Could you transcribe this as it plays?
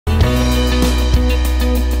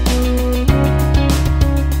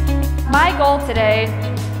goal today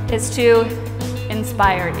is to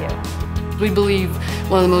inspire you. We believe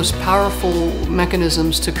one of the most powerful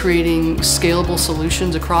mechanisms to creating scalable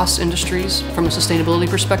solutions across industries from a sustainability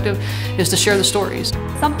perspective is to share the stories.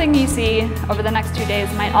 Something you see over the next 2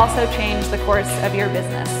 days might also change the course of your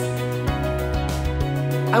business.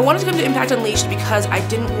 I wanted to come to Impact Unleashed because I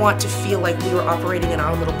didn't want to feel like we were operating in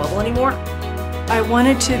our little bubble anymore. I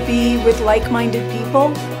wanted to be with like-minded people,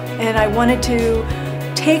 and I wanted to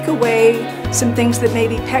take away some things that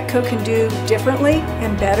maybe Petco can do differently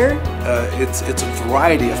and better. It's a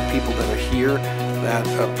variety of people that are here that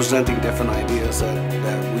are presenting different ideas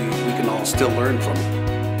that we can all still learn from.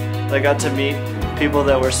 I got to meet people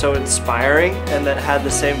that were so inspiring and that had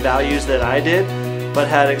the same values that I did, but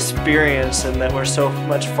had experience and that were so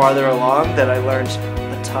much farther along that I learned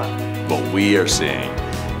a ton. What we are seeing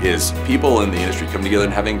is people in the industry coming together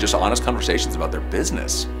and having just honest conversations about their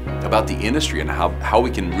business, about the industry and how we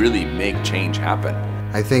can really make change happen.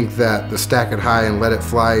 I think that the stack it high and let it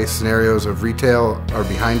fly scenarios of retail are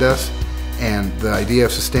behind us, and the idea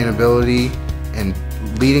of sustainability and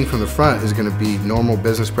leading from the front is going to be normal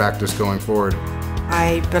business practice going forward.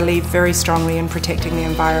 I believe very strongly in protecting the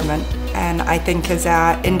environment, and I think as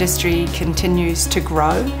our industry continues to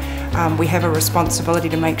grow, we have a responsibility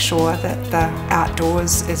to make sure that the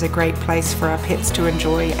outdoors is a great place for our pets to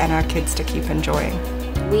enjoy and our kids to keep enjoying.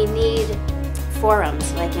 We need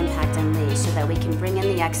forums like Impact Unleashed so that we can bring in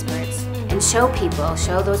the experts and show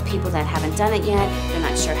those people that haven't done it yet, they're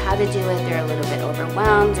not sure how to do it, they're a little bit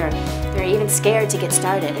overwhelmed, or they're even scared to get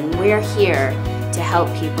started. And we're here to help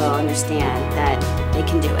people understand that they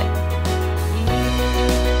can do it.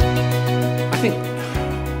 I think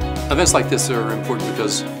events like this are important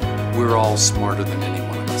because we're all smarter than any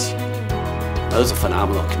one of us. It was a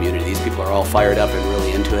phenomenal community. These people are all fired up and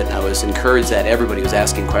really into it. And I was encouraged that everybody was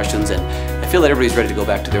asking questions, and I feel that everybody's ready to go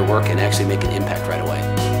back to their work and actually make an impact right away.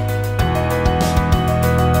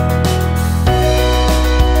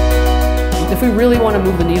 If we really want to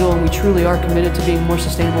move the needle and we truly are committed to being more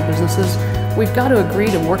sustainable businesses, we've got to agree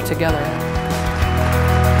to work together.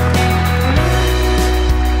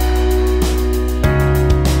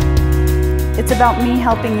 It's about me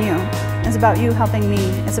helping you. It's about you helping me.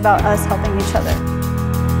 It's about us helping each other.